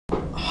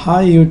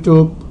Hi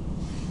YouTube,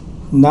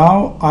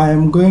 now I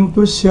am going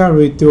to share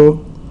with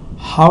you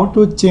how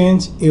to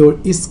change your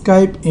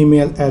Skype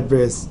email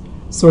address.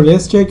 So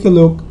let's take a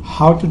look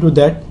how to do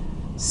that.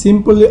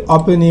 Simply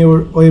open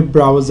your web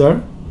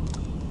browser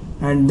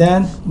and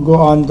then go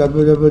on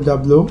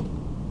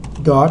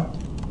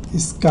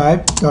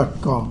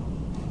www.skype.com.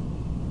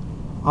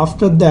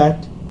 After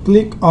that,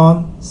 click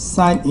on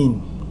sign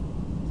in.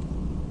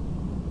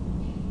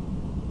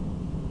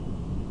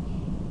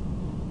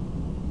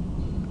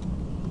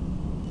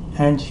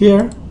 And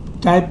here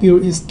type your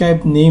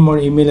Skype name or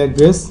email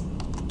address,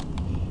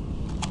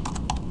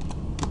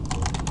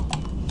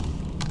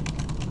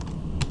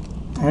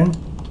 and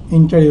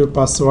enter your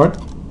password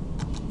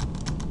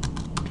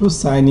to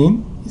sign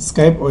in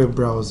Skype web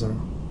browser.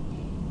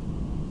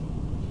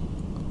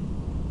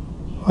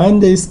 When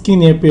the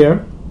screen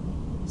appears,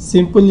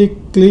 simply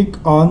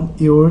click on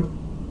your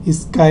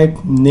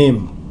Skype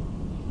name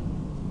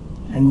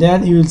and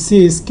then you will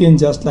see a screen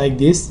just like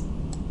this.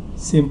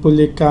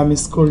 Simply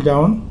scroll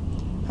down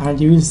and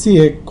you will see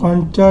a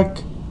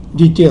contact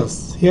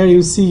details. Here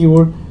you see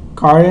your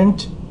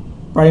current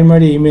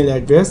primary email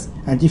address,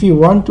 and if you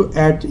want to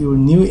add your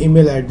new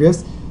email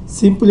address,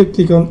 simply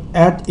click on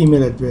add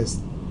email address,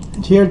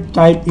 and here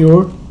type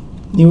your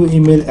new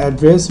email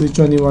address, which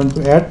one you want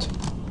to add,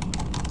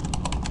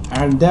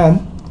 and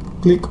then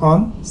click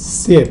on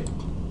save.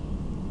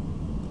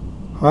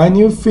 When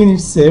you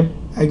finish save,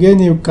 again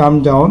you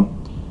come down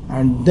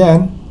and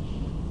then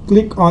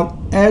click on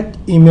add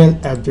email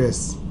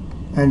address,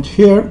 and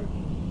here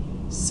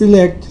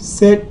select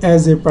set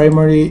as a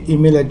primary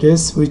email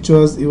address, which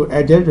was you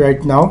added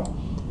right now,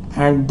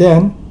 and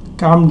then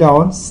come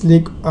down,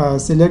 select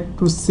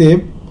to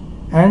save,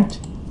 and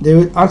they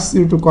will ask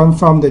you to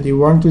confirm that you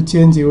want to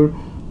change your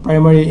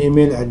primary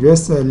email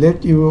address.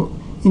 Let you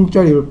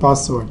enter your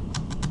password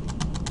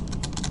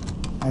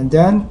and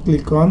then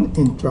click on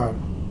enter,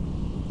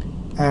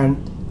 and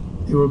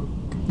your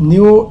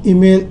new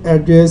email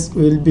address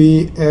will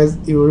be as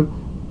your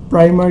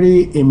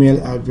primary email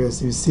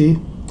address, you see.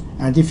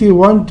 And if you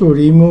want to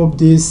remove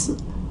this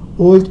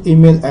old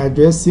email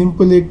address,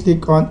 simply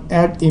click on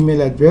add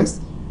email address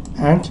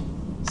and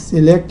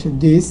select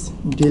this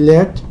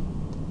delete,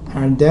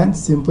 and then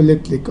simply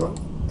click on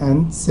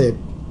and save,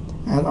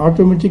 and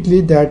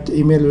automatically that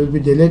email will be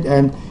deleted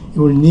and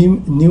your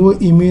new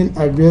email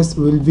address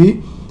will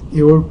be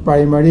your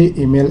primary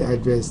email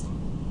address.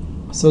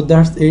 So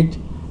that's it.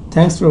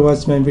 Thanks for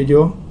watching my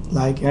video.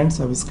 Like and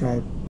subscribe.